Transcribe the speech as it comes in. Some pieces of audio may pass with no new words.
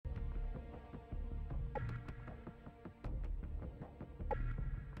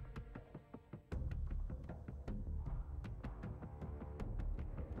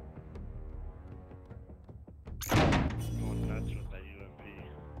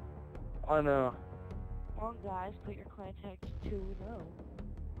I know. Come on, guys, put your clan tag to 2-0.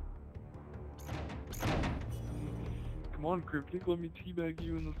 Come on, Cryptic, let me teabag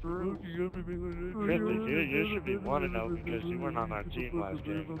you in the throat. Cryptic, you should be 1-0 because you weren't on our team last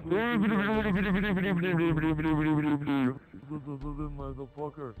game.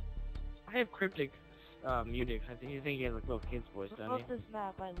 Motherfucker. I have Cryptic muted. I think he has like little kid's voice, I doesn't love he? this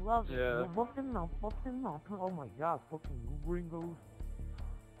map, I love it. Yeah. Fucking no. Oh my god, fucking gringos.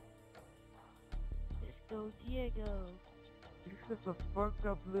 Let's go, Diego. You're such a fucked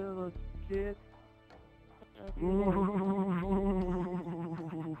up little kid. Okay.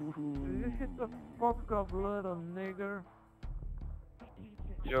 You're such a fucked up little nigger.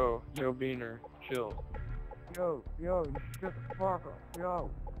 Yo, Beaner, chill. Yo, you shut the fuck up. Yo,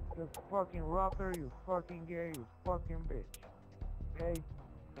 you fucking rocker, you fucking gay, you fucking bitch. Okay?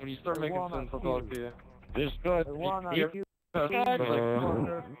 When you start I making wanna sense, I'll kill talk to you. I wanna kill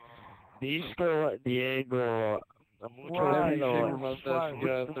motherfucker. Disco Diego. Why? Shaver mustache, you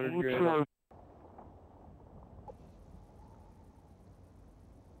got 3rd grade.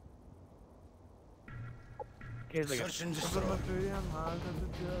 Kid's like Search and destroy.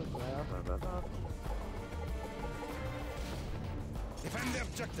 Defend the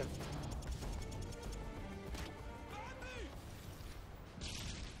objective.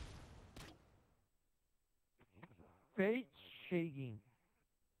 Face shaking.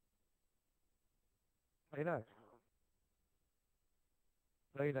 Latex.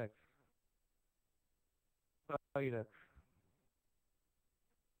 Latex. Latex.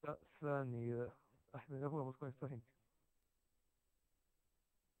 Sanida. Ay, me la jugamos con esta gente.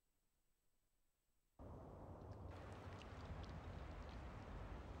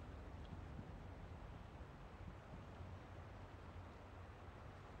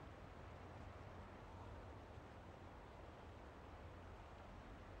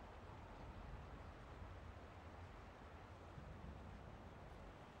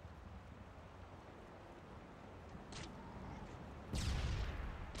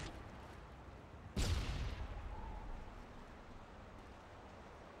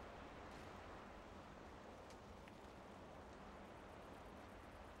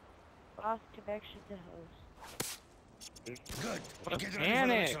 Lost connection to host. Good. Get ready for the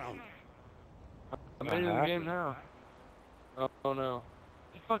Panic. next round. I'm in the game now. Oh no. what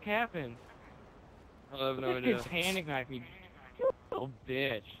the fuck happened? I have no This idea. kid panic knifed me. Little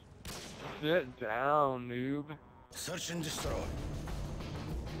bitch. Sit down, noob. Search and destroy.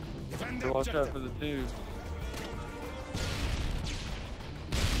 Defend the Watch out for objective. the tubes.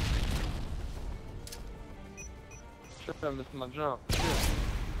 Shit, I missed my jump. Shit.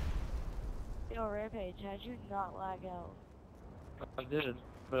 Yo, Rampage, how'd you not lag out? I did,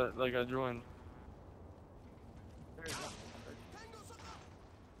 but like I joined. You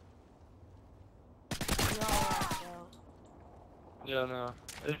all lagged out. Yeah, no.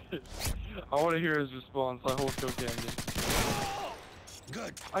 I want to hear his response. I hold kill cam.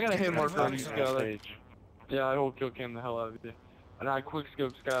 Good. I got a hit Get ready marker for on the you, next round. Skyler. Yeah, I hold kill cam the hell out of you. And I quick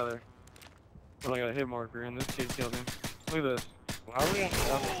scope Skyler. But I got a hit marker, and this kid killed him. Look at this. Why are we on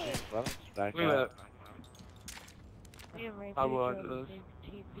the other team? Let us back Look at out. that. Me and Rampage I will are on after the this. same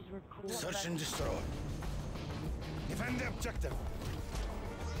team because we're cool. Search and destroy. Defend the objective.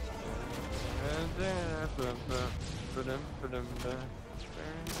 And then, for them.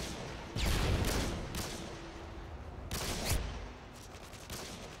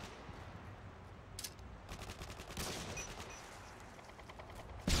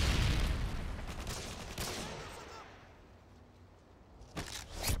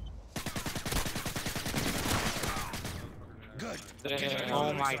 Good. Damn.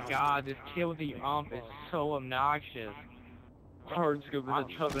 Oh my god, this kid with the ump is so obnoxious. Hard scope is a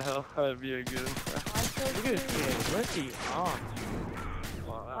tough hell out of you again. Why so Look at this serious? kid. What's the ump?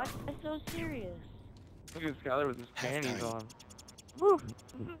 Why so serious? Look at Skyler with his panties on. Woo!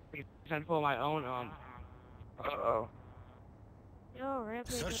 I'm trying to pull my own ump. Uh-oh. Yo,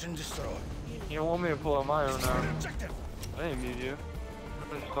 Rampage. Search and destroy. You don't want me to pull out my own Defend the now. objective. I didn't mute you.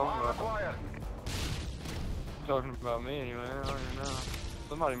 What are you talking about? Talking about me anyway, I don't even know.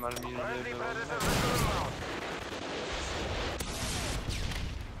 Somebody might have muted it, but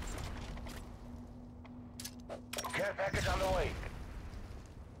Care package on the way.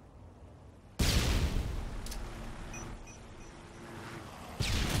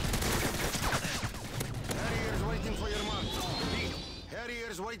 Harrier's waiting for your mark. Repeat.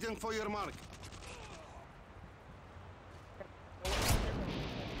 Harrier's waiting for your mark.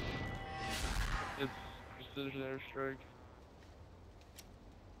 it's precision airstrike.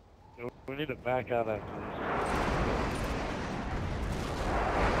 We need to back out after this.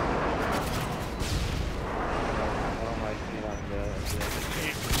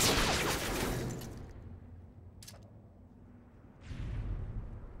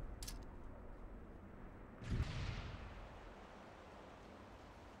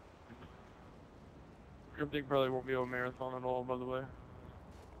 Cryptic probably won't be a marathon at all, by the way.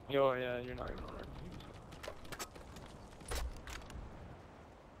 Oh yeah, you're not gonna run.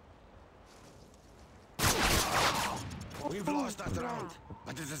 We've lost that round,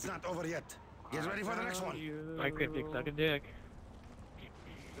 but it is not over yet. Get ready for the next one. My Cryptic suck a dick.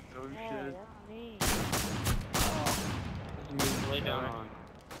 Oh Yeah, shit. that's me. This means lay down.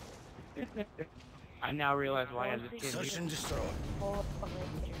 I now realize why I just can't Search and destroy. Full of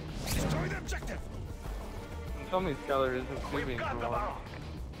Rangers. Destroy the objective. Tell me Skylar isn't sleeping for a while.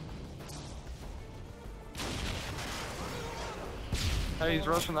 Hey, he's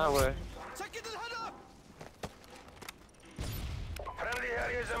rushing that way. Check it and head up. Friendly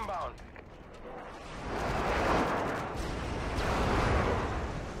area is inbound.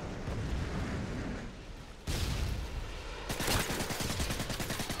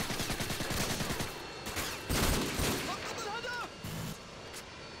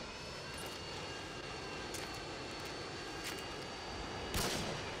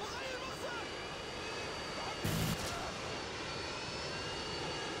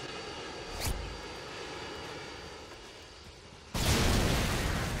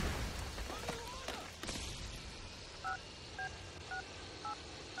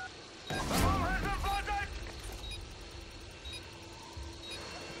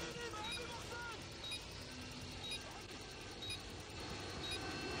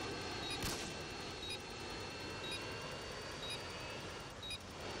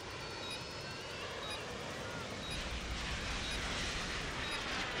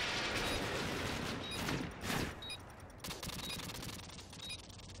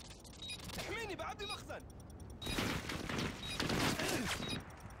 بعدي مخزن.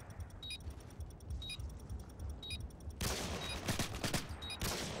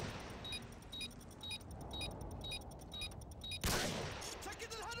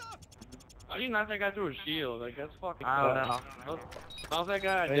 How do you knock that guy through a shield? Like, that's fucking I don't know. How's that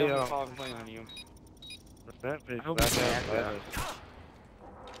guy Hey, definitely falling playing on you? That fish I hope back he's out back by there. us.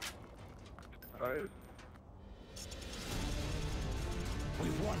 Alright.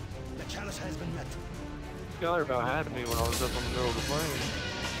 We've won. The challenge has been met. Skylar about had me when I was up on the middle of the plane.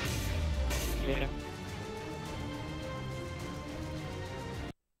 Yeah.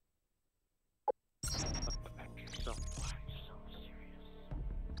 So,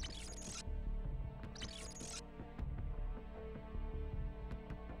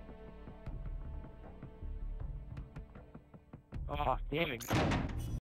 Oh, damn it.